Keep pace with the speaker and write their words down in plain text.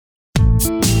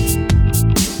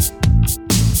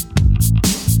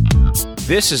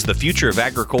This is the Future of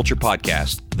Agriculture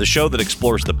podcast, the show that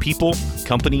explores the people,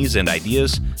 companies, and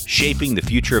ideas shaping the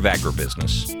future of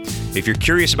agribusiness. If you're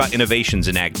curious about innovations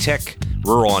in ag tech,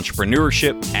 rural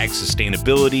entrepreneurship, ag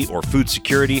sustainability, or food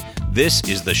security, this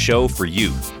is the show for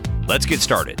you. Let's get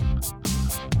started.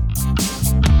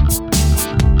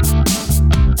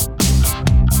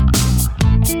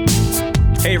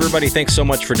 Hey everybody, thanks so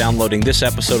much for downloading this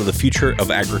episode of the Future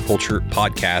of Agriculture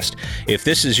podcast. If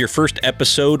this is your first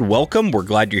episode, welcome. We're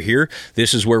glad you're here.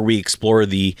 This is where we explore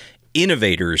the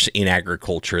innovators in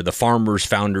agriculture, the farmers,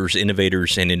 founders,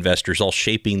 innovators, and investors all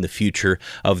shaping the future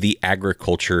of the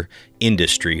agriculture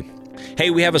industry.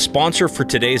 Hey, we have a sponsor for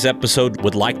today's episode.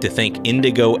 Would like to thank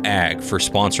Indigo Ag for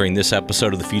sponsoring this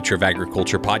episode of the Future of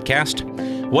Agriculture podcast.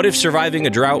 What if surviving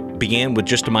a drought began with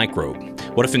just a microbe?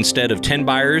 What if instead of 10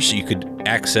 buyers, you could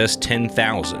access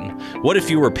 10,000? What if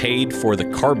you were paid for the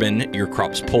carbon your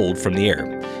crops pulled from the air?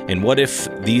 And what if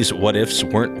these what ifs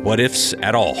weren't what ifs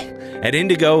at all? At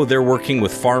Indigo, they're working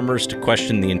with farmers to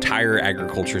question the entire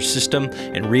agriculture system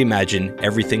and reimagine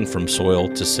everything from soil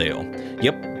to sale.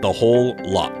 Yep, the whole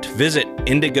lot. Visit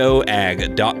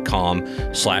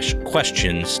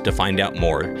indigoag.com/questions to find out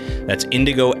more. That's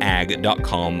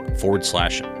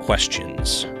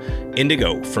indigoag.com/questions.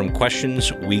 Indigo, from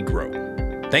questions we grow.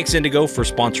 Thanks, Indigo, for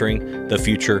sponsoring the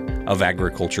Future of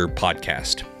Agriculture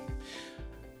podcast.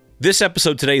 This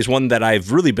episode today is one that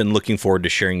I've really been looking forward to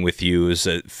sharing with you. It's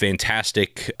a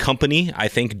fantastic company, I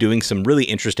think, doing some really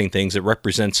interesting things. It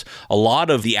represents a lot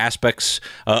of the aspects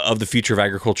of the future of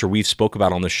agriculture we've spoke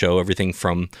about on the show, everything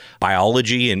from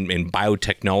biology and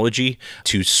biotechnology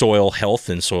to soil health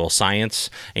and soil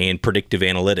science and predictive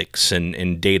analytics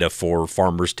and data for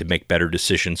farmers to make better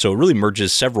decisions. So it really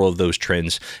merges several of those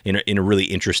trends in a really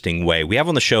interesting way. We have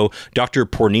on the show Dr.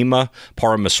 Poornima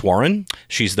Parameswaran.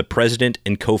 She's the president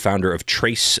and co-founder of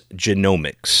Trace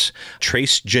Genomics.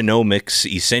 Trace Genomics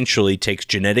essentially takes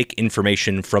genetic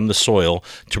information from the soil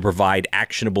to provide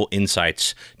actionable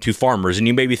insights to farmers. And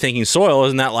you may be thinking, soil,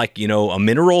 isn't that like, a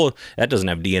mineral? That doesn't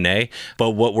have DNA. But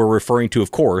what we're referring to,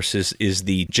 of course, is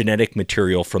the genetic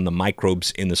material from the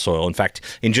microbes in the soil. In fact,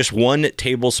 in just 1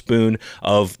 tablespoon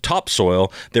of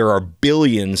topsoil, there are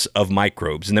billions of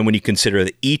microbes. And then when you consider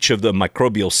that each of the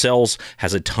microbial cells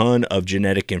has a ton of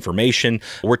genetic information,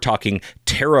 we're talking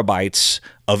terabytes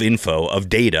of info, of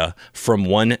data from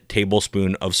 1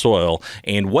 tablespoon of soil,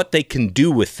 and what they can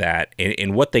do with that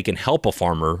and what they can help a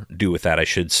farmer do with that, I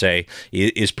should say,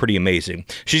 is pretty amazing.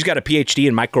 She's got a PhD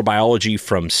in microbiology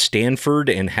from Stanford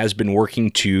and has been working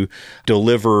to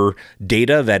deliver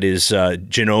data that is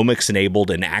genomics enabled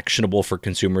and actionable for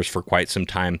consumers for quite some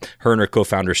time. Her and her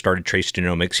co-founder started Trace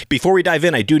Genomics. Before we dive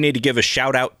in, I do need to give a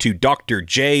shout out to Dr.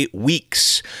 Jay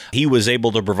Weeks. He was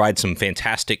able to provide some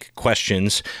fantastic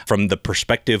questions from the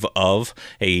perspective of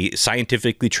a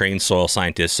scientifically trained soil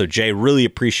scientist. So Jay, really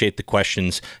appreciate the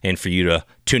questions and for you to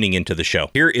tuning into the show.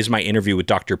 Here is my interview with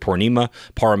Dr. Poornima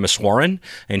Parameswaran,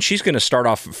 and she's going to start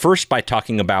off first by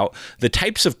talking about the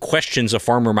types of questions a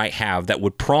farmer might have that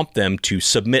would prompt them to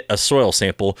submit a soil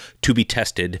sample to be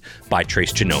tested by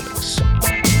Trace Genomics.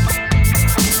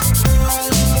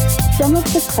 Some of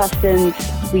the questions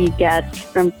we get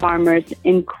from farmers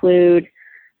include,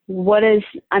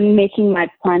 I'm making my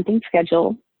planting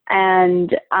schedule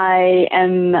and I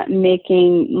am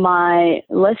making my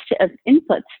list of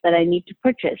inputs that I need to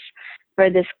purchase for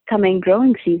this coming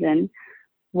growing season.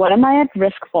 What am I at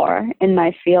risk for in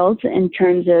my fields in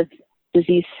terms of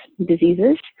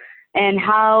diseases? And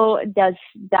how does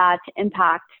that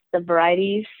impact the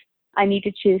varieties I need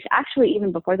to choose? Actually,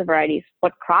 even before the varieties,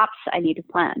 what crops I need to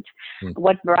plant,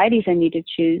 what varieties I need to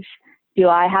choose. Do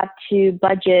I have to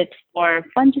budget for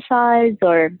fungicides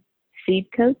or seed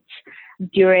coats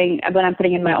when I'm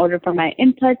putting in my order for my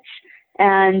inputs?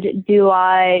 And do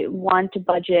I want to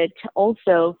budget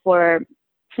also for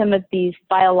some of these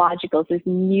biologicals, these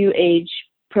new age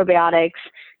probiotics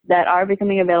that are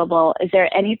becoming available? Is there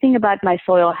anything about my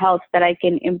soil health that I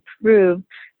can improve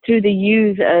through the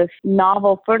use of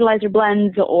novel fertilizer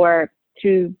blends or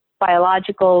through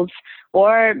biologicals,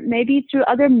 or maybe through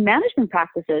other management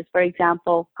practices, for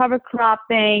example, cover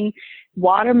cropping,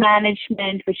 water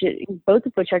management, both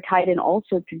of which are tied in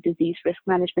also to disease risk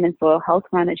management and soil health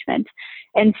management.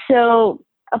 And so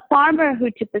a farmer who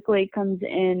typically comes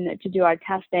in to do our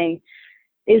testing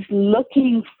is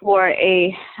looking for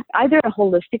either a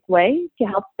holistic way to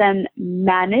help them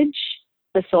manage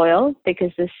the soil,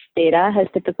 because this data has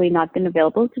typically not been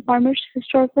available to farmers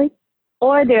historically,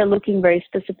 or they're looking very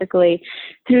specifically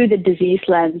through the disease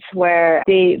lens where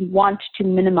they want to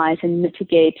minimize and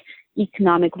mitigate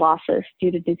economic losses due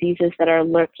to diseases that are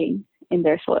lurking in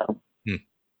their soil.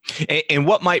 And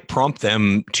what might prompt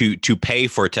them to pay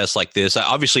for a test like this?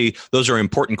 Obviously, those are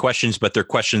important questions, but they're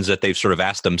questions that they've sort of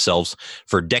asked themselves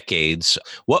for decades.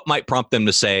 What might prompt them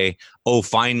to say, "Oh,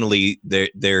 finally,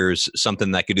 there's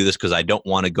something that could do this because I don't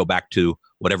want to go back to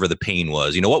whatever the pain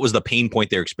was." What was the pain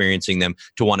point they're experiencing them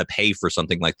to want to pay for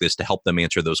something like this to help them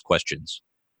answer those questions?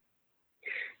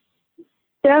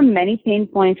 There are many pain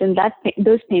points, and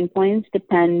those pain points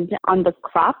depend on the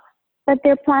crop that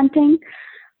they're planting.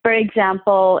 For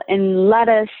example, in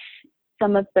lettuce,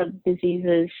 some of the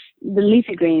diseases, the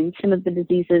leafy greens, some of the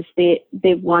diseases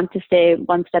they want to stay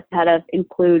one step ahead of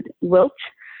include wilt.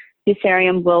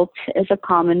 Fusarium wilt is a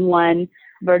common one.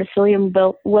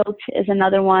 Verticillium wilt is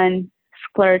another one.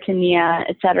 Sclerotinia,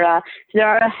 etc. So there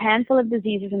are a handful of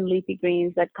diseases in leafy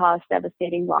greens that cause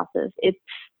devastating losses. It's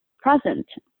present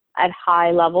at high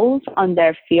levels on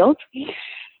their field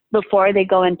before they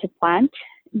go into plant.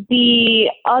 The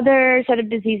other set of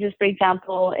diseases, for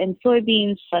example, in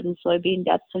soybeans, sudden soybean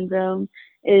death syndrome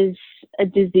is a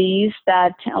disease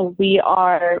that we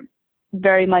are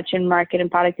very much in market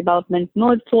and product development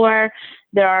mode for.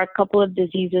 There are a couple of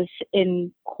diseases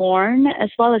in corn as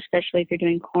well, especially if you're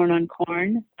doing corn on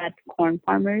corn, that corn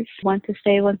farmers want to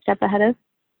stay one step ahead of.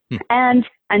 And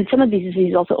some of these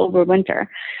diseases also overwinter,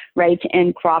 right,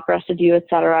 in crop residue, et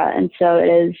cetera. And so it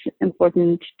is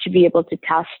important to be able to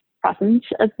test presence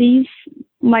of these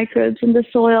microbes in the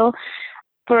soil.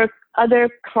 For other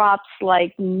crops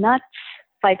like nuts,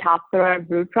 Phytophthora,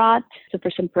 root rot, so for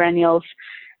some perennials,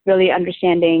 really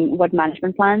understanding what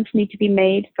management plans need to be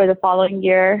made for the following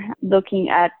year, looking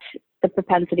at the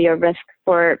propensity or risk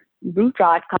for root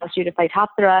rot caused due to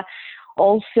Phytophthora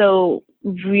also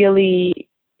really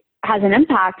has an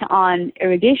impact on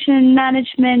irrigation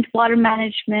management, water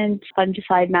management,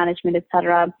 fungicide management, et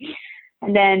cetera.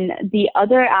 And then the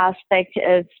other aspect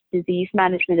of disease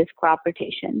management is crop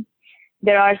rotation.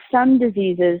 There are some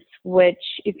diseases which,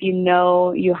 if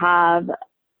you have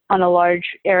on a large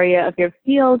area of your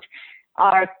field,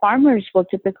 our farmers will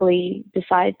typically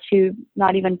decide to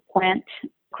not even plant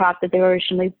crop that they were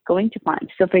originally going to plant.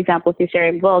 So for example,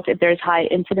 Fusarium wilt, if there's high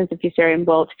incidence of Fusarium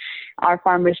wilt, our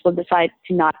farmers will decide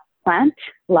to not plant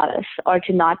lettuce or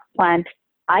to not plant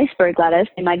iceberg lettuce.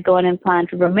 They might go in and plant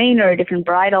romaine or a different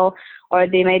varietal, or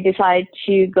they may decide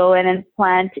to go in and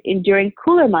plant during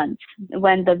cooler months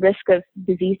when the risk of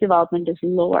disease development is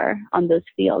lower on those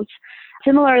fields.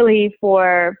 Similarly,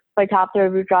 for Phytophthora,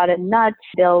 root rot, and nuts,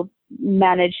 they'll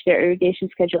manage their irrigation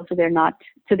schedule so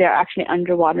they're actually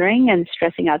underwatering and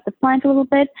stressing out the plant a little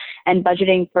bit, and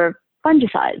budgeting for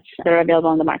fungicides that are available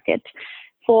on the market.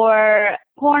 For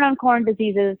corn on corn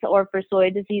diseases or for soy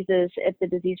diseases, if the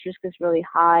disease risk is really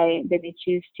high, they may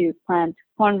choose to plant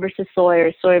corn versus soy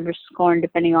or soy versus corn,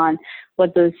 depending on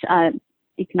what those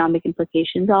economic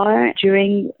implications are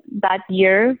during that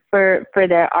year for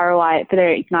their ROI, for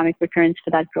their economic returns for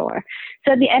that grower.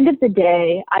 So at the end of the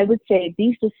day, I would say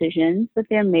these decisions that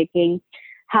they're making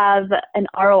have an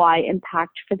ROI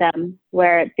impact for them,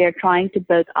 where they're trying to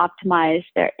both optimize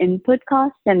their input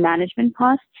costs and management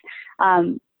costs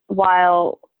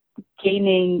while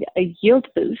gaining a yield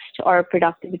boost or a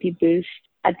productivity boost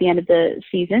at the end of the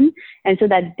season. And so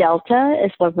that delta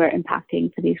is what we're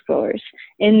impacting for these growers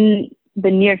in the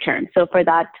near term. So for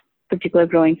that particular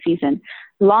growing season,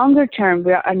 longer term,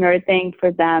 we're unearthing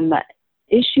for them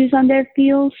issues on their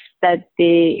fields that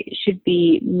they should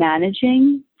be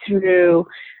managing through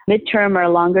midterm or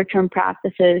longer term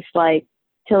practices like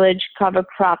tillage, cover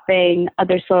cropping,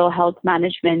 other soil health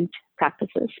management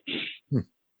practices.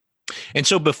 And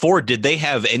so before, did they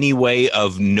have any way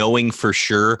of knowing for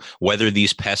sure whether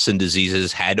these pests and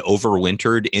diseases had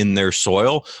overwintered in their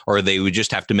soil, or they would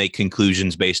just have to make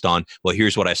conclusions based on, well,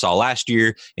 here's what I saw last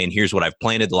year and here's what I've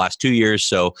planted the last 2 years,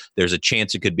 so there's a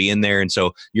chance it could be in there. And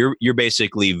so you're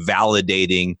basically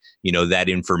validating, that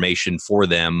information for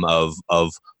them of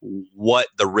what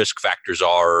the risk factors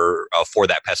are for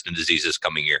that pest and disease this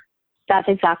coming year. That's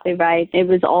exactly right. It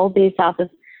was all based off of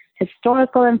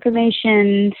historical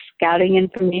information, scouting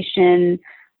information,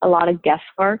 a lot of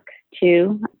guesswork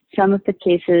too. Some of the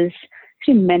cases,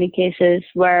 actually many cases,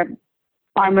 where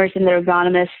farmers and their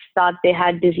agronomists thought they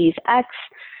had disease X,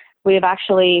 we have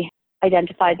actually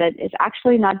identified that it's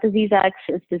actually not disease X,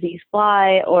 it's disease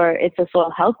Y, or it's a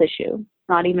soil health issue,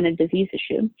 not even a disease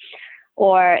issue.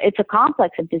 Or it's a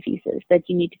complex of diseases that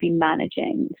you need to be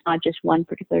managing. It's not just one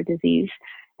particular disease.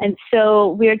 And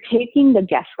so we're taking the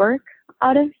guesswork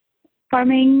out of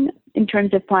farming in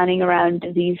terms of planning around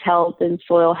disease health and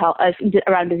soil health,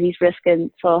 around disease risk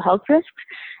and soil health risks.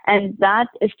 And that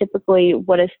is typically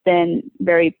what has been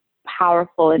very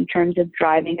powerful in terms of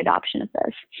driving adoption of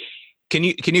this. Can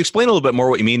you explain a little bit more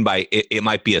what you mean by it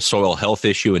might be a soil health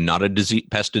issue and not a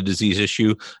pest disease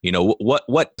issue?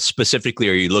 What specifically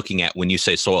are you looking at when you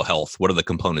say soil health? What are the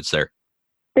components there?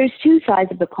 There's two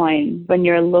sides of the coin when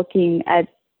you're looking at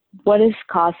what is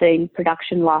causing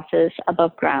production losses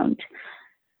above ground.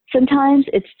 Sometimes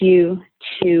it's due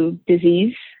to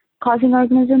disease-causing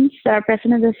organisms that are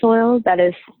present in the soil that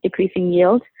is decreasing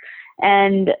yield.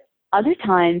 And other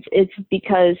times it's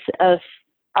because of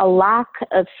a lack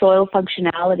of soil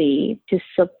functionality to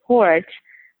support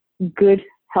good,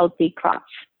 healthy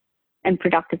crops and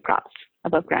productive crops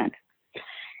above ground.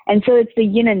 And so it's the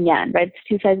yin and yang, right? It's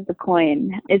two sides of the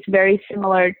coin. It's very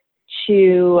similar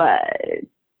to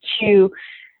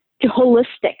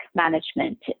holistic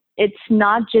management. It's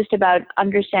not just about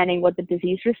understanding what the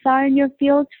disease risks are in your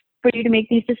field for you to make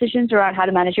these decisions around how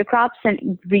to manage your crops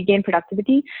and regain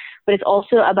productivity, but it's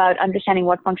also about understanding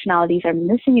what functionalities are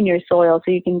missing in your soil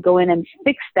so you can go in and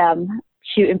fix them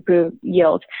to improve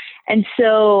yield. And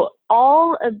so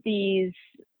all of these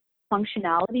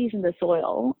functionalities in the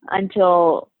soil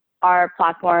until our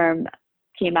platform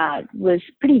came out was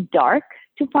pretty dark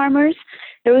to farmers.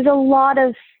 There was a lot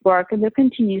of work, and there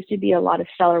continues to be a lot of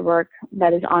stellar work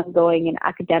that is ongoing in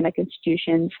academic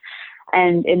institutions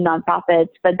and in nonprofits,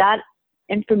 but that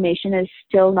information is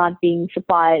still not being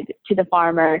supplied to the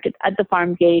farmer at the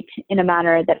farm gate in a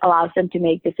manner that allows them to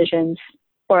make decisions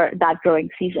for that growing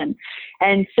season.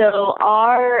 And so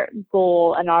our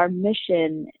goal and our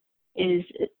mission is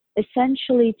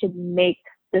essentially to make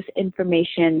this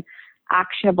information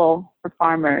actionable for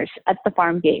farmers at the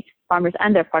farm gate, farmers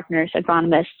and their partners,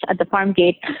 agronomists at the farm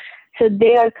gate, so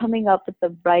they are coming up with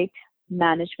the right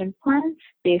management plans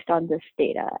based on this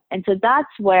data. And so that's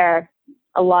where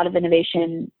a lot of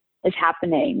innovation is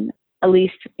happening, at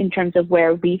least in terms of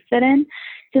where we fit in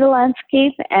to the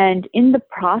landscape. And in the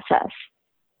process,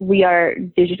 we are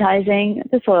digitizing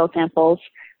the soil samples,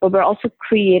 but we're also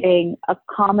creating a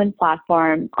common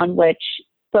platform on which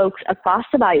folks across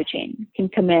the value chain can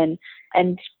come in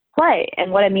and play.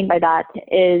 And what I mean by that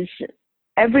is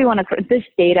everyone, this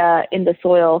data in the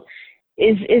soil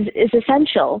is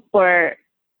essential for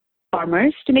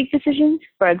farmers to make decisions,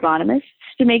 for agronomists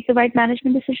to make the right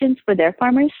management decisions for their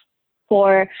farmers,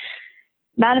 for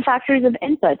manufacturers of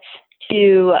inputs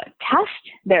to test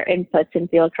their inputs in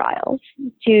field trials,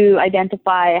 to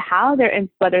identify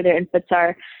whether their inputs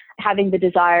are having the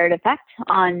desired effect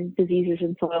on diseases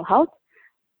and soil health,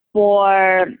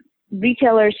 for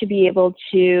retailers to be able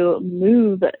to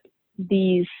move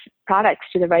these products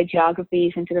to the right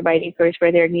geographies and to the right acres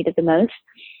where they're needed the most,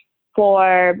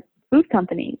 for food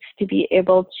companies to be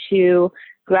able to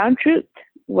ground truth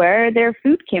where their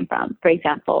food came from, for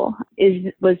example.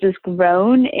 Was this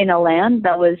grown in a land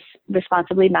that was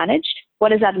responsibly managed? What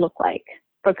does that look like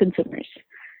for consumers?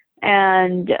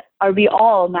 And are we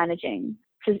all developing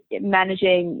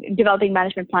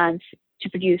management plans to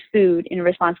produce food in a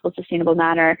responsible, sustainable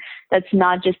manner that's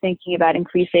not just thinking about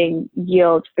increasing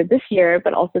yield for this year,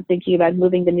 but also thinking about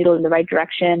moving the needle in the right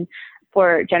direction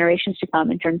for generations to come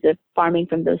in terms of farming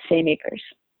from those same acres?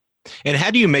 And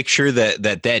how do you make sure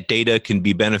that data can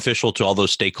be beneficial to all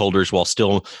those stakeholders while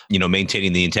still,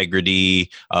 maintaining the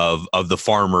integrity of the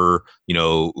farmer,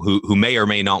 who may or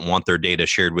may not want their data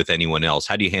shared with anyone else?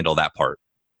 How do you handle that part?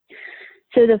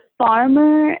 So the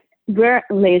farmer, we're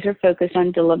laser focused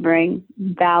on delivering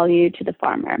value to the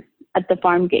farmer at the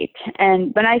farm gate.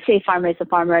 And when I say farmer, it's a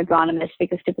farmer agronomist,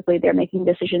 because typically they're making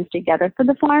decisions together for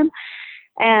the farm.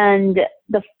 And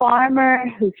the farmer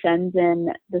who sends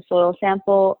in the soil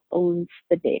sample owns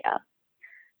the data.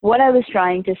 What I was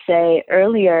trying to say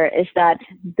earlier is that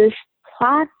this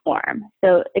platform,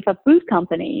 so if a food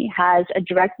company has a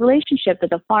direct relationship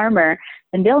with a farmer,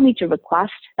 then they'll need to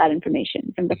request that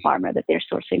information from the farmer that they're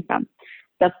sourcing from.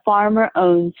 The farmer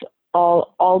owns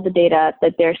all the data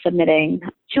that they're submitting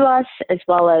to us, as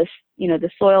well as, the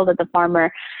soil that the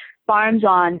farmer farms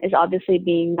on is obviously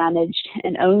being managed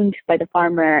and owned by the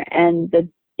farmer, and the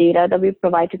data that we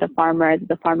provide to the farmer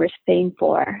is paying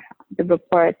for, the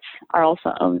reports are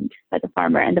also owned by the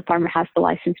farmer, and the farmer has the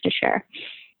license to share.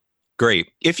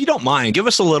 Great. If you don't mind, give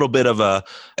us a little bit of a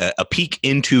peek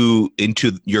into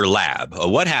your lab.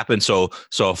 What happens? So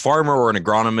a farmer or an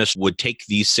agronomist would take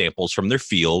these samples from their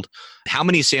field. How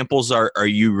many samples are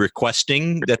you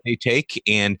requesting that they take?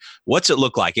 And what's it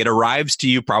look like? It arrives to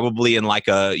you probably in like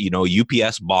a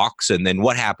UPS box, and then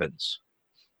what happens?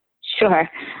 Sure.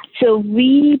 So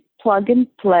we plug and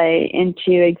play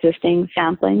into existing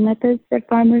sampling methods that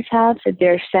farmers have. So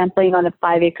they're sampling on a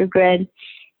 5-acre grid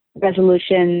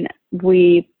resolution.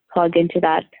 We plug into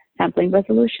that sampling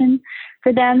resolution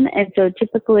for them. And so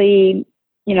typically,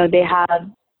 they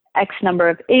have X number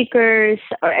of acres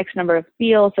or X number of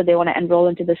fields that they want to enroll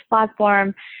into this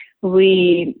platform.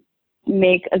 We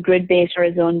make a grid-based or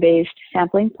a zone-based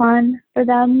sampling plan for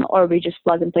them, or we just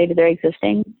plug and play to their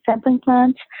existing sampling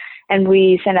plans. And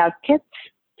we send out kits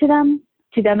to them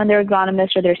and their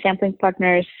agronomists or their sampling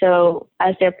partners. So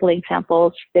as they're pulling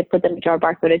samples, they put them into our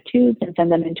barcoded tubes and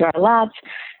send them into our labs.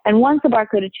 And once the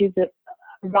barcoded tubes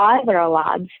arrive at our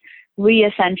labs, we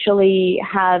essentially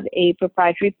have a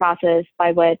proprietary process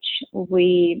by which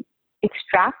we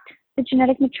extract the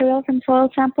genetic material from soil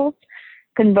samples,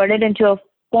 convert it into a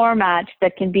format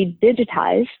that can be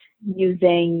digitized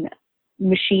using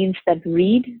machines that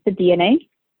read the DNA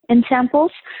in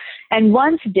samples. And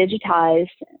once digitized,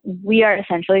 we are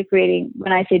essentially creating,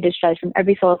 when I say digitized, from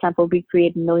every soil sample, we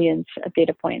create millions of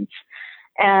data points.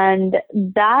 And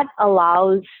that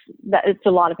allows, that it's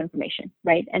a lot of information,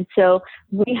 right? And so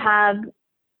we have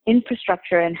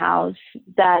infrastructure in-house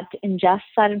that ingests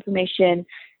that information,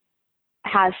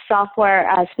 has software,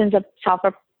 spins up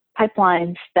software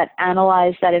pipelines that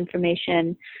analyze that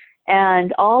information.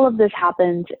 And all of this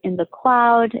happens in the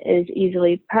cloud, is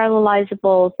easily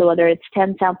parallelizable. So whether it's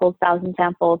 10 samples, 1,000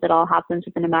 samples, it all happens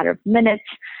within a matter of minutes.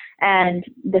 And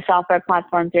the software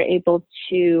platforms are able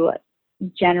to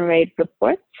generate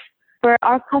reports for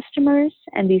our customers.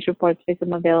 And these reports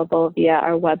become available via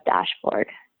our web dashboard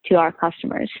to our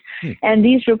customers. And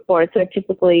these reports are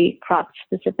typically crop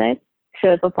specific.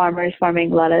 So if a farmer is farming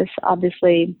lettuce,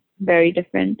 obviously very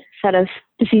different set of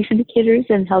disease indicators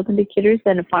and health indicators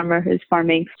than a farmer who's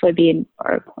farming soybean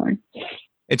or corn.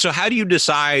 And so how do you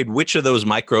decide which of those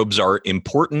microbes are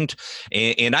important?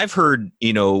 And I've heard,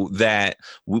 that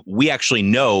we actually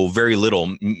know very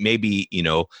little, maybe,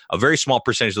 a very small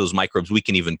percentage of those microbes we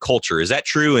can even culture. Is that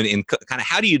true? And kind of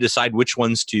how do you decide which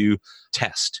ones to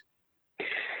test?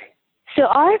 So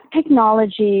our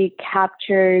technology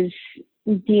captures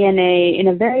DNA in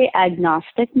a very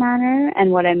agnostic manner.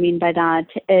 And what I mean by that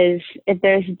is if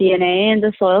there's DNA in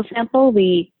the soil sample,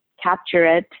 we capture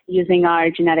it using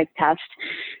our genetic test.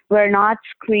 We're not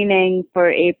screening for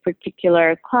a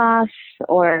particular class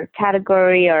or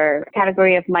category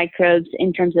of microbes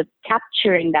in terms of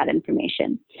capturing that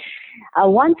information.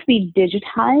 Once we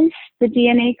digitize the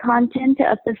DNA content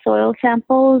of the soil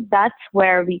sample, that's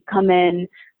where we come in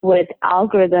with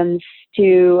algorithms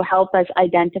to help us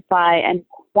identify and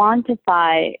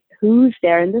quantify who's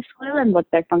there in the soil and what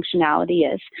their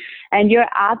functionality is. And you're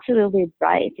absolutely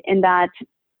right in that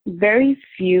very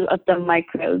few of the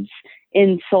microbes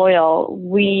in soil,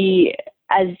 we,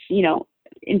 as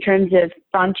in terms of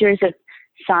frontiers of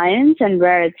science and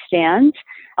where it stands,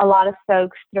 a lot of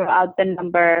folks throw out the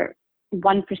number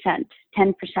 1%,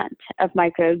 10% of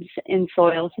microbes in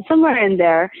soil. So somewhere in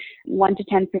there, 1 to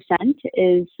 10%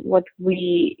 is what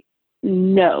we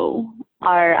know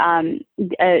are,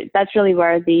 that's really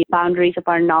where the boundaries of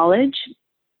our knowledge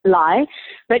lie.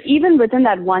 But even within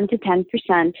that 1 to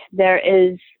 10%, there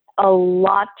is a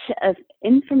lot of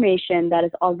information that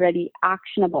is already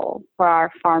actionable for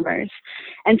our farmers.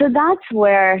 And so that's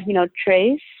where,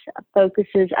 Trace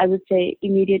focuses, I would say,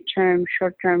 immediate term,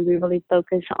 short term, we really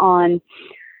focus on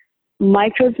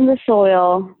microbes in the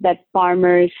soil that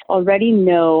farmers already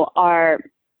know are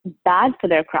bad for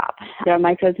their crop. There are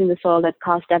microbes in the soil that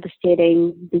cause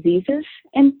devastating diseases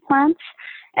in plants.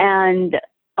 And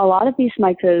a lot of these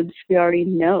microbes, we already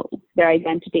know their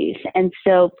identities. And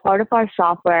so part of our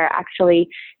software actually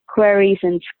queries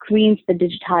and screens the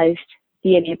digitized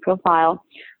DNA profile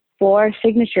for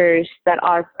signatures that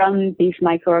are from these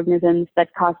microorganisms that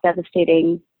cause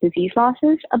devastating disease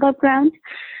losses above ground.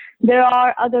 There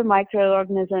are other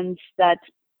microorganisms that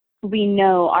we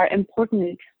know are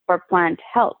important for plant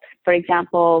health. For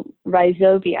example,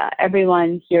 rhizobia.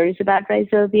 Everyone hears about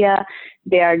rhizobia.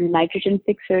 They are nitrogen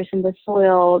fixers in the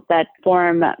soil that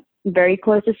form very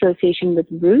close association with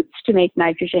roots to make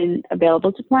nitrogen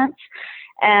available to plants.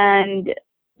 And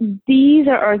these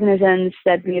are organisms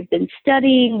that we have been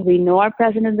studying. We know are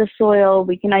present in the soil.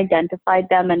 We can identify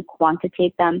them and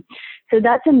quantitate them. So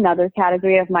that's another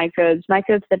category of microbes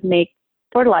that make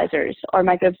fertilizers or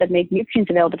microbes that make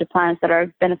nutrients available to plants that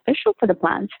are beneficial for the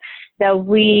plants that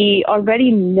we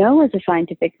already know as a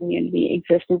scientific community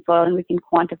exist in soil, and we can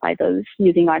quantify those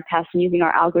using our tests and using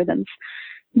our algorithms.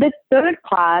 The third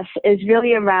class is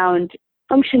really around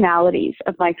functionalities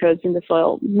of microbes in the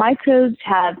soil. Microbes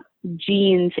have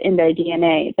genes in their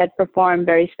DNA that perform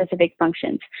very specific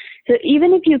functions. So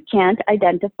even if you can't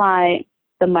identify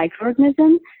the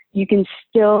microorganism, you can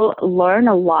still learn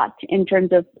a lot in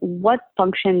terms of what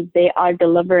function they are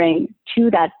delivering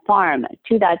to that farm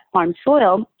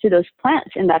soil, to those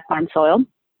plants in that farm soil.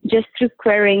 just through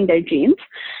querying their genes.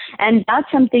 And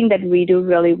that's something that we do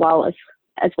really well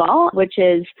as well, which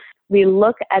is we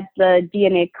look at the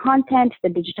DNA content, the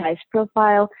digitized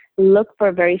profile, look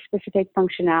for very specific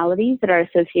functionalities that are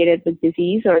associated with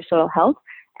disease or soil health,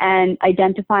 and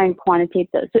identify and quantitate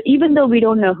those. So even though we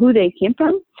don't know who they came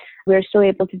from, we're still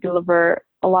able to deliver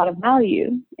a lot of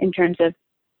value in terms of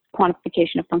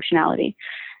quantification of functionality.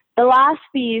 The last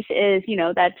piece is,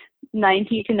 that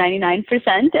 90 to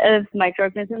 99% of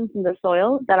microorganisms in the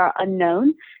soil that are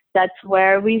unknown. That's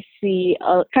where we see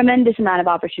a tremendous amount of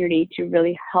opportunity to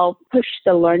really help push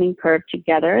the learning curve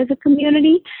together as a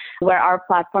community, where our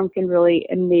platform can really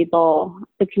enable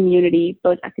the community,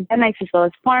 both academics as well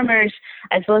as farmers,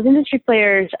 as well as industry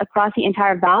players across the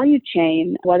entire value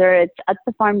chain, whether it's at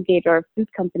the farm gate or food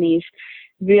companies,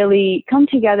 really come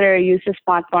together, use this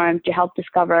platform to help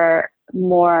discover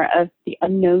more of the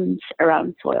unknowns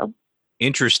around soil.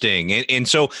 Interesting. And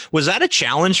so was that a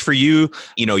challenge for you?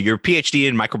 Your PhD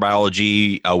in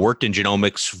microbiology, worked in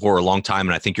genomics for a long time.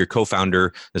 And I think your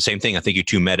co-founder, the same thing. I think you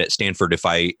two met at Stanford, if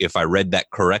I read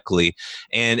that correctly.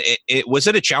 And was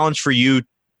it a challenge for you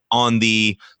on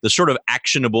the sort of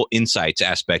actionable insights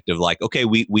aspect of like, okay,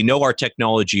 we know our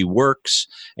technology works.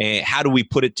 And how do we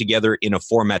put it together in a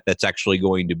format that's actually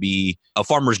going to be a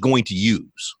farmer's going to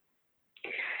use?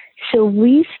 So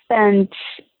we spent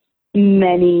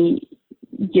many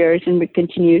years, and we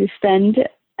continue to spend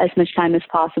as much time as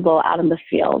possible out in the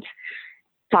field,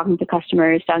 talking to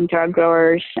customers, talking to our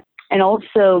growers, and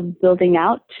also building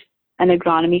out an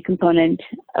agronomy component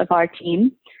of our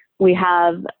team. We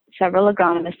have several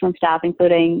agronomists on staff,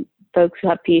 including folks who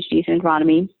have PhDs in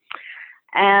agronomy,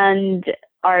 and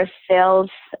our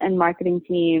sales and marketing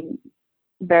team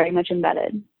very much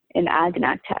embedded in ag and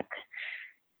ag tech.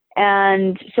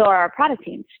 And so are our product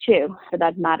teams too, for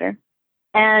that matter.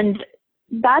 And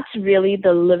that's really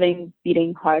the living,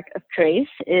 beating heart of Trace,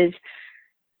 is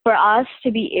for us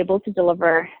to be able to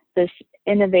deliver this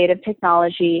innovative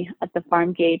technology at the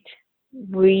farm gate.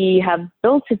 We have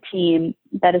built a team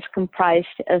that is comprised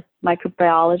of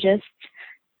microbiologists,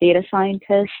 data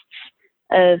scientists,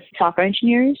 of software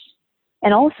engineers,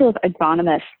 and also of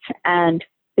agronomists and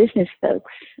business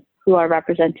folks who are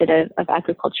representative of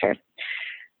agriculture.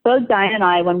 Both Diane and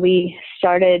I, when we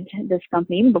started this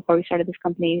company, even before we started this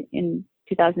company in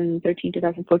 2013,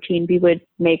 2014, we would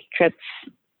make trips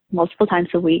multiple times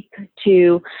a week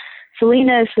to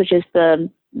Salinas, which is the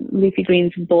leafy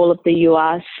greens bowl of the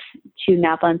U.S., to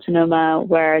Napa and Sonoma,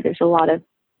 where there's a lot of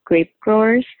grape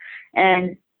growers,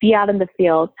 and be out in the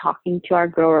field talking to our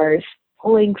growers,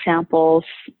 pulling samples,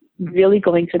 really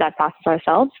going through that process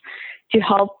ourselves to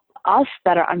help us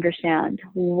better understand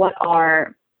what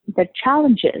are the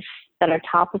challenges that are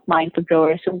top of mind for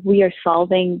growers. So we are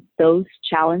solving those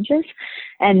challenges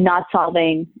and not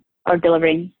solving or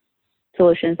delivering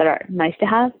solutions that are nice to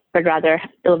have, but rather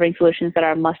delivering solutions that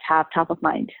are must have, top of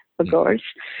mind for growers.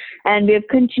 And we have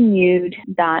continued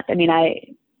that. I mean, I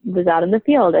was out in the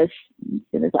field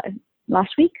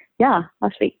last week.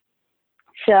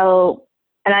 So,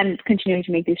 and I'm continuing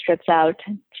to make these trips out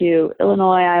to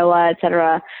Illinois, Iowa, et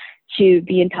cetera, to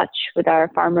be in touch with our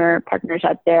farmer partners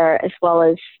out there, as well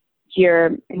as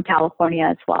here in California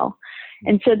as well.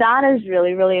 And so that is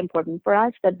really, really important for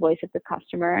us, that voice of the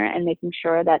customer, and making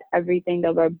sure that everything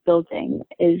that we're building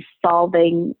is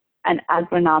solving an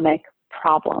agronomic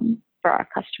problem for our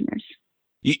customers.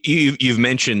 You've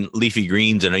mentioned leafy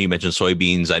greens. I know you mentioned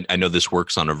soybeans. I know this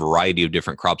works on a variety of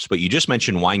different crops, but you just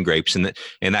mentioned wine grapes, and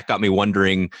that got me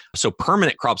wondering. So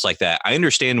permanent crops like that, I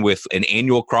understand with an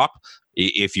annual crop,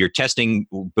 if you're testing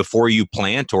before you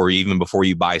plant or even before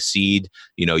you buy seed,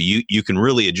 you can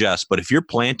really adjust. But if you're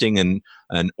planting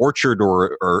an orchard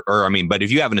but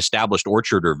if you have an established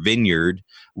orchard or vineyard,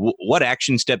 what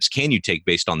action steps can you take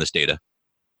based on this data?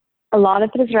 A lot of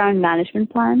it is around management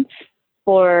plans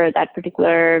for that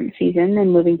particular season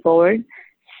and moving forward.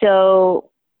 So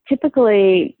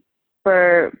typically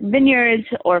for vineyards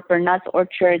or for nuts,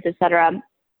 orchards, et cetera,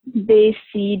 they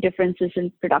see differences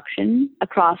in production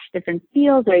across different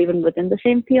fields or even within the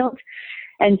same field.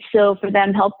 And so for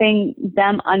them, helping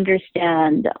them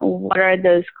understand what are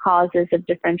those causes of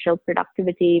differential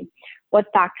productivity, what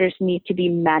factors need to be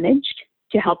managed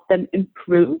to help them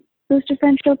improve those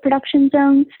differential production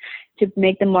zones, to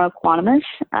make them more equanimous,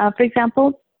 for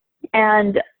example,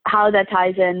 and how that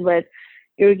ties in with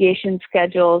irrigation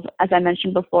schedules. As I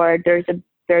mentioned before, there's a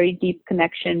very deep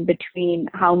connection between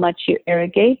how much you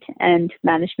irrigate and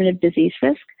management of disease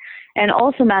risk, and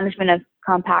also management of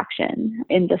compaction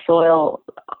in the soil.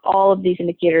 All of these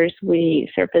indicators we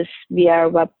surface via our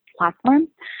web platform.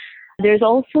 There's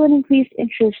also an increased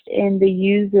interest in the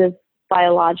use of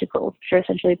biologicals, which are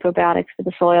essentially probiotics for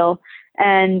the soil.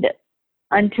 And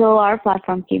until our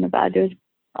platform came about, there was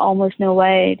almost no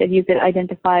way that you could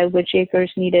identify which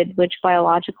acres needed which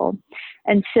biological.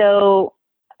 And so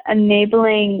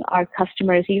enabling our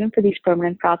customers, even for these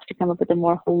permanent crops, to come up with a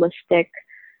more holistic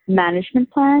management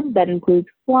plan that includes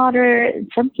water. In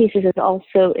some cases, it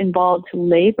also involves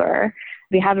labor.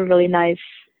 We have a really nice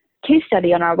case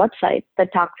study on our website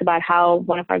that talks about how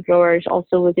one of our growers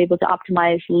also was able to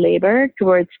optimize labor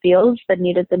towards fields that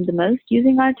needed them the most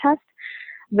using our test,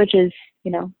 which is,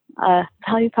 a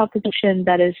value proposition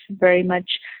that is very much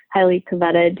highly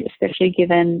coveted, especially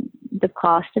given the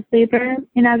cost of labor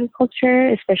in agriculture,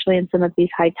 especially in some of these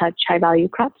high-touch, high-value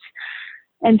crops.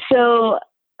 And so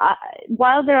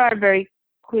while there are very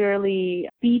clearly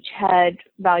beachhead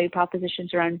value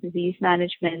propositions around disease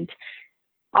management,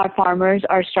 our farmers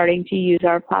are starting to use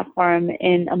our platform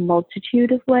in a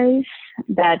multitude of ways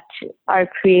that's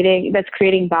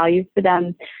creating value for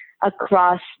them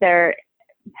across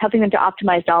helping them to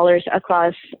optimize dollars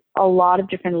across a lot of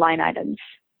different line items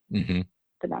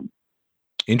for them.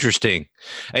 Interesting.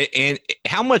 And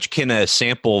how much can a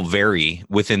sample vary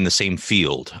within the same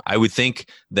field? I would think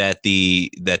that the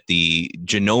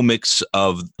genomics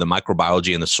of the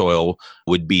microbiology in the soil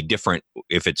would be different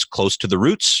if it's close to the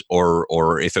roots,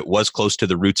 or if it was close to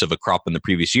the roots of a crop in the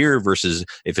previous year versus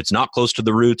if it's not close to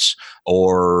the roots,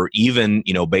 or even,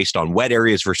 based on wet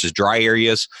areas versus dry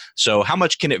areas. So how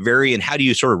much can it vary, and how do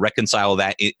you sort of reconcile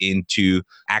that into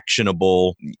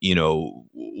actionable,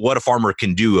 what a farmer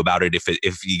can do about it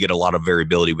if you get a lot of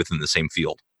variability within the same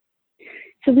field?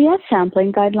 So we have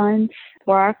sampling guidelines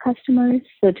for our customers.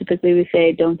 So typically we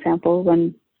say don't sample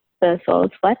when the soil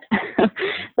is wet,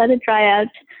 let it dry out.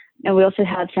 And we also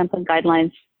have sampling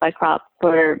guidelines by crop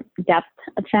for depth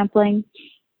of sampling,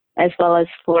 as well as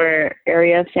for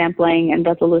area of sampling and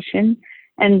resolution.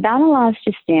 And that allows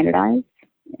to standardize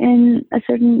to a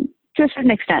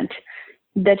certain extent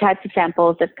the types of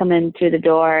samples that come in through the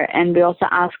door. And we also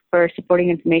ask for supporting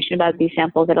information about these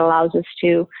samples that allows us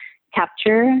to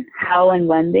capture how and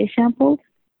when they sampled.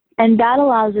 And that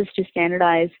allows us to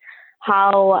standardize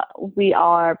how we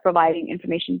are providing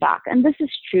information back. And this is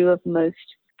true of most,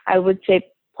 I would say,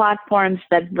 platforms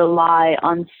that rely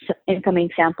on incoming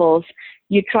samples.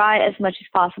 You try as much as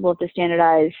possible to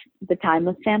standardize the time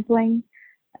of sampling,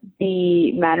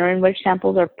 the manner in which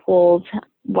samples are pulled,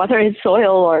 whether it's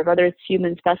soil or whether it's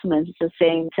human specimens. It's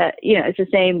the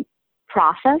same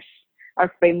process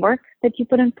or framework that you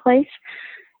put in place,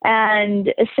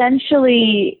 and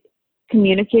essentially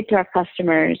communicate to our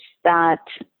customers that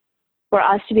for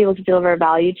us to be able to deliver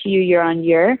value to you year on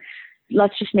year,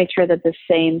 let's just make sure that the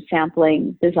same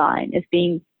sampling design is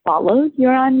being followed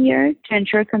year on year to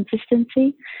ensure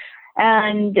consistency.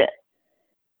 And to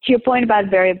your point about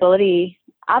variability,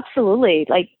 absolutely.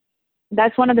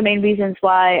 That's one of the main reasons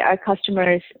why our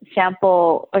customers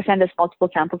sample or send us multiple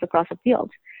samples across a field,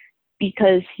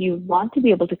 because you want to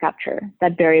be able to capture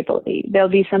that variability. There'll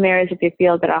be some areas of your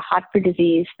field that are hot for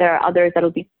disease. There are others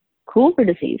that'll be cool for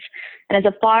disease. And as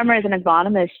a farmer, as an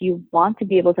agronomist, you want to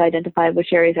be able to identify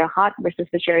which areas are hot versus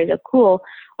which areas are cool,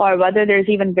 or whether there's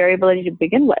even variability to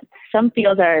begin with. Some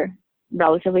fields are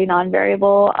relatively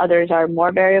non-variable, others are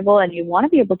more variable, and you want to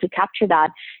be able to capture that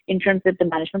in terms of the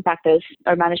management practice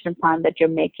or management plan that you're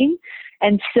making.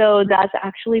 And so that's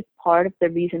actually part of the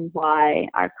reason why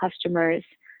our customers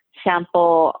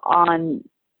sample on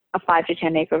a 5 to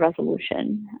 10 acre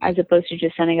resolution, as opposed to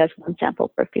just sending us one sample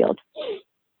per field.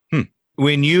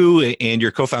 When you and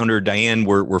your co-founder, Diane,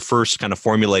 were first kind of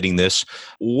formulating this,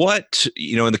 what,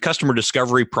 in the customer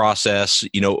discovery process,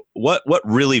 what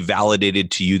really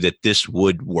validated to you that this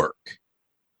would work?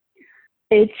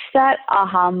 It's that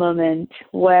aha moment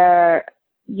where,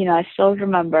 I still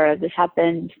remember this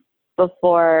happened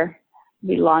before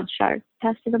we launched our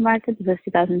test to the market. This was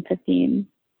 2015,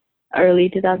 early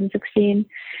 2016.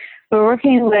 We're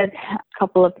working with a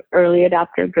couple of early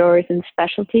adopter growers in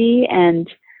specialty, and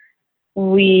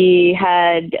we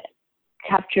had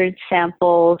captured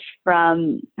samples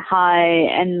from high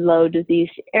and low disease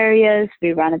areas.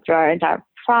 We ran it through our entire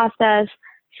process,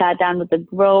 sat down with the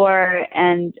grower,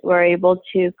 and were able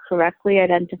to correctly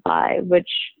identify which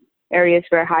areas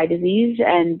were high disease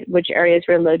and which areas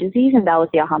were low disease. And that was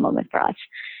the aha moment for us,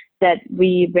 that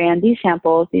we ran these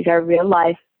samples. These are real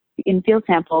life in-field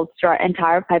samples through our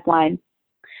entire pipeline.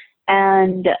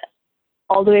 And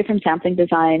all the way from sampling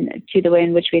design to the way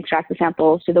in which we extract the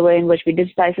samples, to the way in which we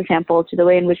digitize the samples, to the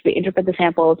way in which we interpret the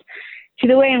samples, to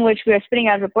the way in which we are spitting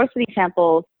out reports for these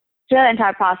samples, to that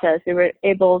entire process, we were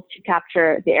able to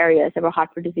capture the areas that were hot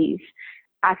for disease.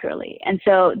 accurately. And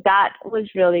so that was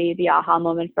really the aha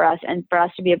moment for us, and for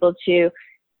us to be able to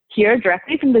hear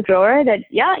directly from the grower that,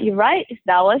 yeah, you're right,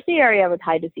 that was the area with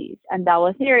high disease and that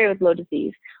was the area with low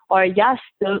disease. Or yes,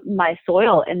 my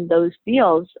soil in those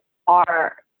fields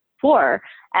are poor.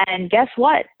 And guess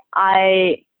what?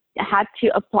 I had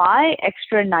to apply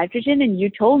extra nitrogen, and you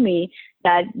told me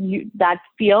that that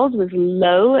field was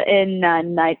low in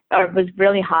was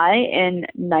really high in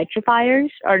nitrifiers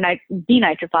or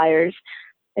denitrifiers,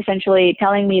 essentially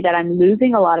telling me that I'm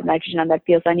losing a lot of nitrogen on that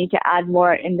field. So I need to add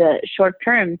more in the short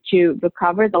term to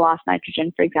recover the lost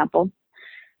nitrogen, for example.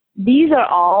 These are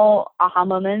all aha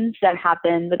moments that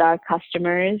happen with our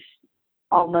customers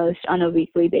almost on a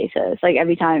weekly basis. Like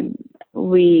every time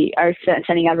we are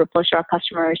sending out reports to our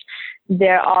customers,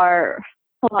 there are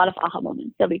a lot of aha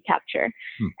moments that we capture.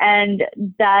 And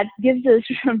that gives us,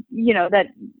 that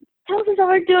tells us that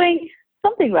we're doing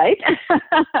something right.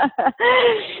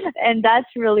 And that's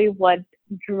really what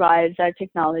drives our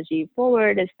technology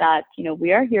forward, is that,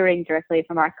 we are hearing directly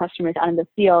from our customers out in the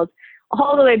field,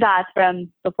 all the way back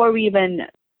from before we even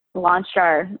launched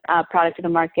our product to the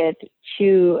market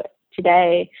to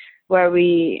today, where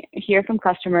we hear from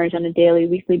customers on a daily,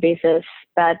 weekly basis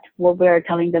that what we're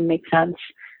telling them makes sense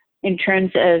in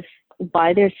terms of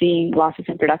why they're seeing losses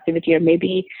in productivity, or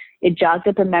maybe it jogs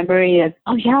up a memory of,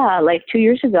 oh yeah, like 2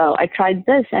 years ago, I tried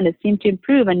this and it seemed to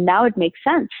improve and now it makes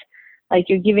sense. Like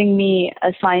you're giving me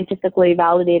a scientifically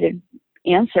validated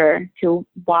answer to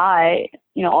why,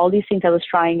 all these things I was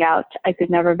trying out, I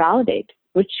could never validate,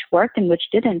 which worked and which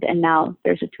didn't. And now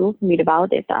there's a tool for me to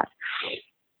validate that.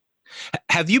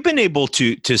 Have you been able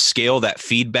to scale that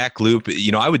feedback loop?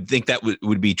 I would think that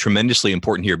would be tremendously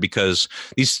important here, because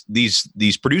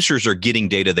these producers are getting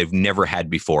data they've never had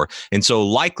before. And so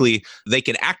likely they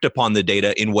can act upon the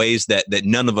data in ways that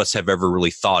none of us have ever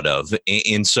really thought of.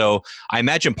 And so I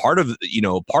imagine part of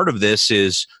this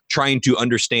is trying to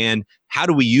understand, how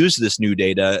do we use this new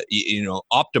data,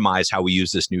 optimize how we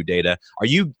use this new data. Are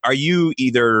you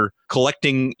either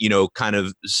collecting, kind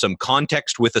of some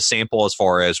context with a sample as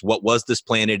far as what was this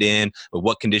planted in,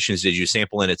 what conditions did you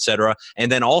sample in, et cetera?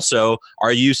 And then also,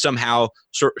 are you somehow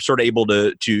sort of able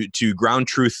to ground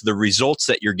truth the results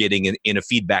that you're getting in a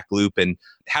feedback loop? And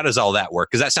how does all that work?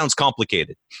 Because that sounds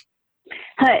complicated.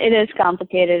 It is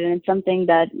complicated, and it's something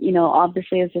that,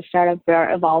 obviously as a startup, we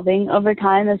are evolving over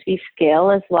time as we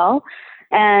scale as well.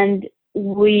 And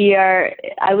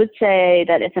I would say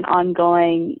that it's an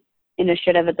ongoing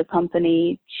initiative at the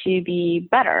company to be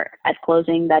better at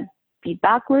closing that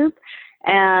feedback loop.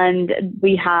 And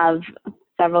we have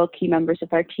several key members of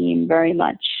our team very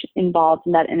much involved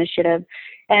in that initiative.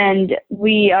 And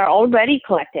we are already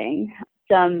collecting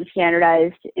some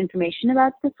standardized information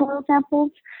about the soil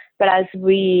samples. But as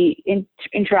we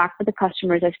interact with the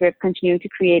customers, as we're continuing to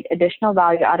create additional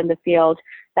value out in the field,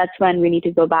 that's when we need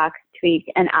to go back, tweak,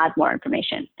 and add more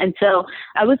information. And so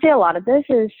I would say a lot of this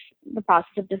is the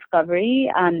process of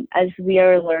discovery. As we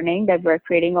are learning that we're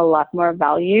creating a lot more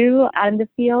value out in the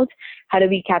field, how do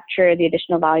we capture the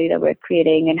additional value that we're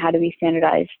creating, and how do we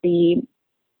standardize the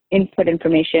input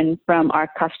information from our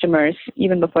customers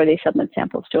even before they submit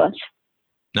samples to us?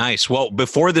 Nice. Well,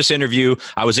 before this interview,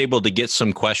 I was able to get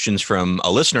some questions from a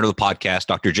listener to the podcast,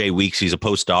 Dr. Jay Weeks. He's a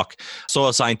postdoc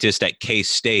soil scientist at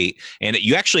K-State. And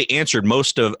you actually answered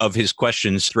most of his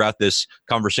questions throughout this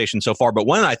conversation so far. But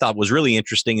one I thought was really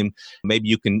interesting, and maybe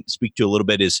you can speak to a little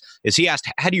bit, is he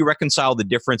asked, how do you reconcile the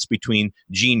difference between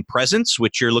gene presence,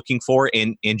 which you're looking for,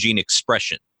 and gene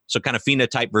expression? So kind of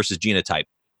phenotype versus genotype.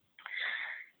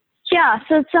 Yeah,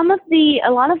 so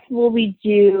a lot of what we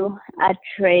do at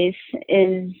Trace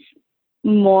is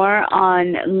more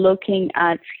on looking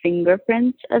at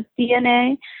fingerprints of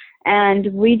DNA,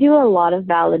 and we do a lot of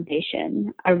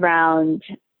validation around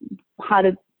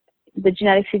the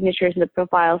genetic signatures and the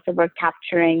profiles that we're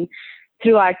capturing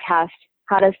through our test.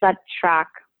 How does that track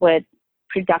with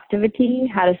productivity?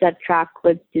 How does that track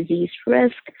with disease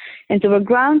risk? And so we're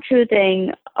ground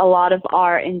truthing a lot of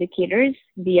our indicators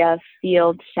via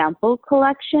field sample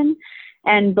collection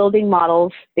and building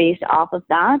models based off of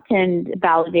that and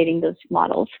validating those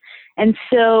models. And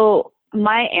so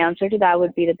my answer to that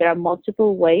would be that there are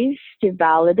multiple ways to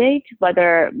validate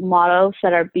whether models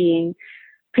that are being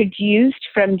produced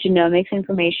from genomics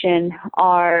information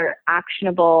are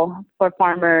actionable for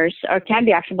farmers, or can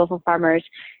be actionable for farmers.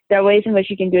 There are ways in which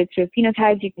you can do it through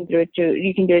phenotypes, you can do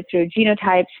it through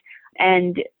genotypes,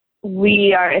 and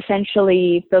we are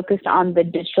essentially focused on the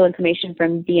digital information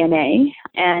from DNA,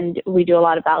 and we do a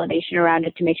lot of validation around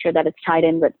it to make sure that it's tied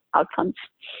in with outcomes,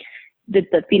 the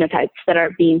phenotypes that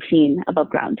are being seen above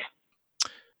ground.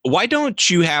 Why don't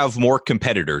you have more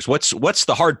competitors? What's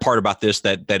the hard part about this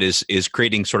that is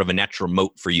creating sort of a natural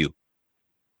moat for you?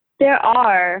 There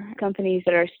are companies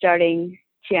that are starting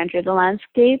to enter the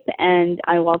landscape, and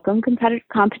I welcome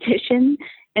competition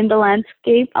in the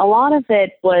landscape. A lot of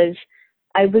it was,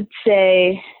 I would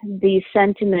say, the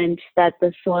sentiment that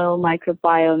the soil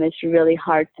microbiome is really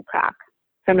hard to crack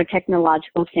from a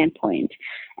technological standpoint.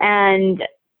 And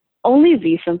only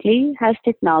recently has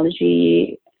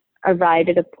technology arrived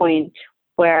at a point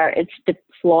where it's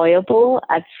deployable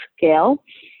at scale.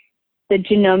 For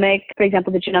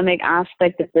example, the genomic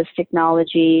aspect of this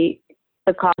technology,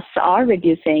 the costs are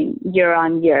reducing year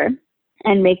on year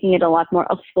and making it a lot more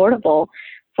affordable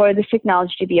for this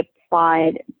technology to be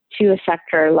applied to a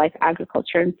sector like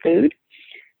agriculture and food.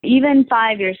 Even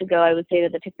 5 years ago, I would say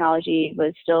that the technology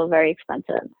was still very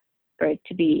expensive for it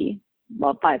to be,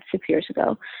 5-6 years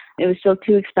ago. It was still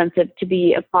too expensive to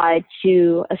be applied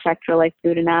to a sector like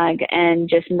food and ag. And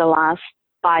just in the last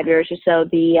 5 years or so,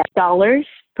 the dollars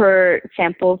per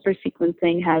sample for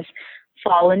sequencing has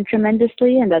fallen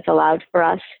tremendously, and that's allowed for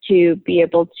us to be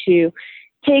able to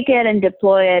take it and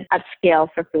deploy it at scale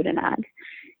for food and ag.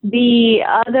 The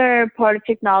other part of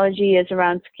technology is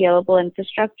around scalable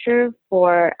infrastructure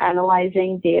for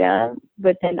analyzing data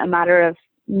within a matter of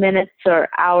minutes or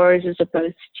hours as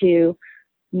opposed to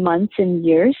months and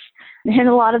years. And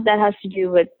a lot of that has to do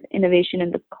with innovation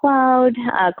in the cloud,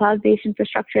 cloud-based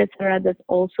infrastructure, et cetera, that's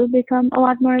also become a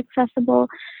lot more accessible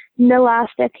in the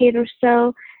last decade or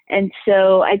so. And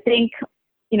so I think,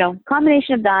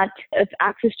 combination of that, of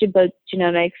access to both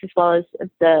genomics as well as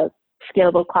the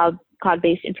scalable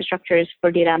cloud-based infrastructures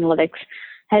for data analytics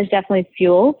has definitely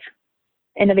fueled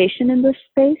innovation in this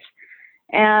space.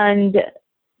 And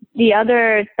the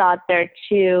other thought there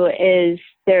too is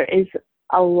there is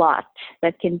a lot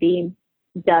that can be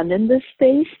done in this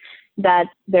space, that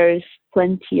there's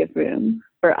plenty of room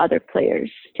for other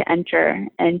players to enter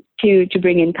and to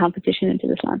bring in competition into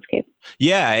this landscape.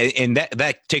 Yeah, and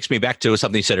that takes me back to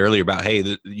something you said earlier about,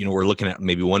 hey, we're looking at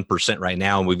maybe 1% right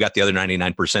now, and we've got the other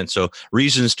 99%. So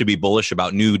reasons to be bullish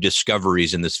about new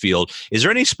discoveries in this field. Is there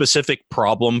any specific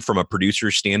problem from a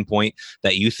producer's standpoint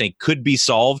that you think could be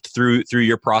solved through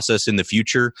your process in the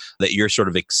future that you're sort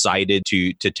of excited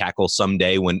to tackle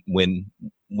someday when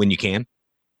you can?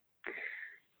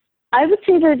 I would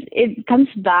say that it comes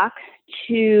back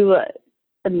to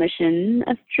the mission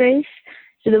of Trace.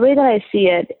 So the way that I see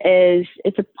it is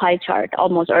it's a pie chart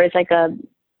almost, or it's like a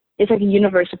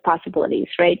universe of possibilities,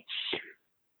 right?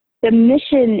 The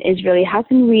mission is really how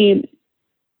can we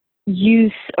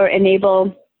use or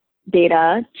enable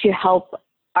data to help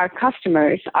our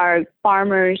customers, our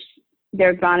farmers,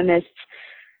 their agronomists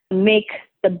make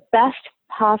the best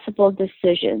possible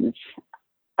decisions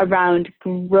around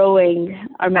growing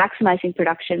or maximizing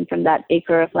production from that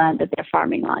acre of land that they're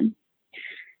farming on.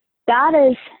 That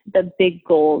is the big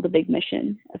goal, the big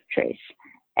mission of Trace.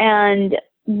 And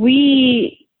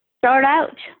we start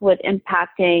out with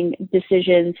impacting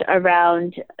decisions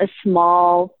around a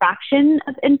small fraction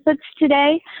of inputs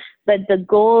today, but the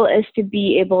goal is to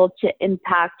be able to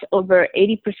impact over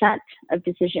 80% of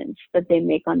decisions that they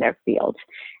make on their field.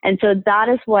 And so that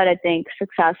is what I think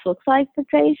success looks like for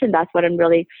Trace, and that's what I'm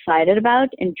really excited about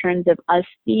in terms of us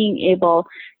being able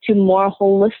to more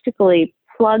holistically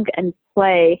plug and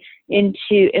play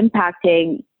into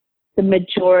impacting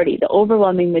the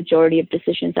overwhelming majority of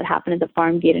decisions that happen at the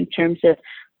farm gate in terms of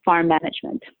farm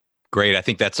management. Great. I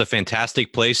think that's a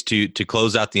fantastic place to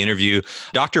close out the interview.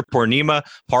 Dr. Poornima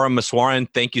Parameswaran,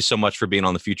 thank you so much for being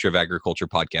on the Future of Agriculture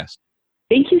podcast.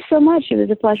 Thank you so much. It was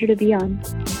a pleasure to be on.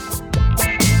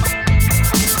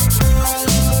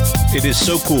 It is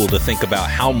so cool to think about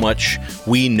how much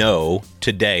we know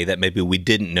today that maybe we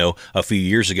didn't know a few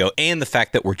years ago, and the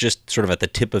fact that we're just sort of at the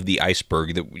tip of the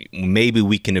iceberg, that maybe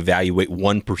we can evaluate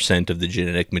 1% of the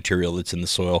genetic material that's in the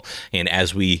soil, and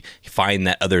as we find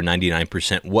that other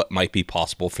 99%, what might be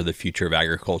possible for the future of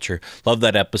agriculture. Love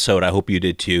that episode. I hope you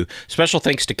did too. Special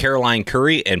thanks to Caroline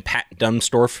Curry and Pat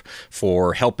Dunsdorf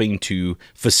for helping to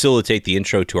facilitate the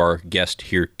intro to our guest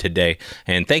here today.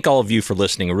 And thank all of you for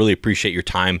listening. I really appreciate your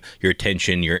time, your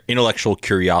attention, your intellectual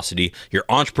curiosity, your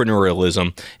entrepreneurialism.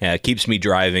 Keeps me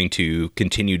driving to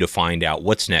continue to find out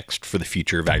what's next for the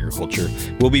future of agriculture.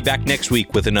 We'll be back next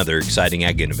week with another exciting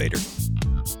ag innovator.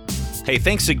 Hey,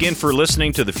 thanks again for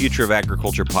listening to the Future of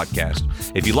Agriculture podcast.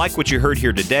 If you like what you heard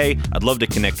here today, I'd love to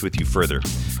connect with you further.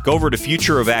 Go over to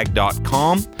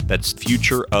futureofag.com. That's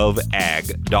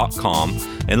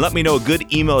futureofag.com. And let me know a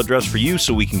good email address for you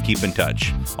so we can keep in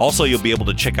touch. Also, you'll be able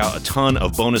to check out a ton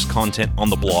of bonus content on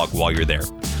the blog while you're there.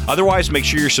 Otherwise, make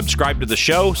sure you're subscribed to the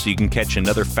show so you can catch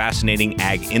another fascinating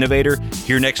ag innovator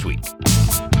here next week.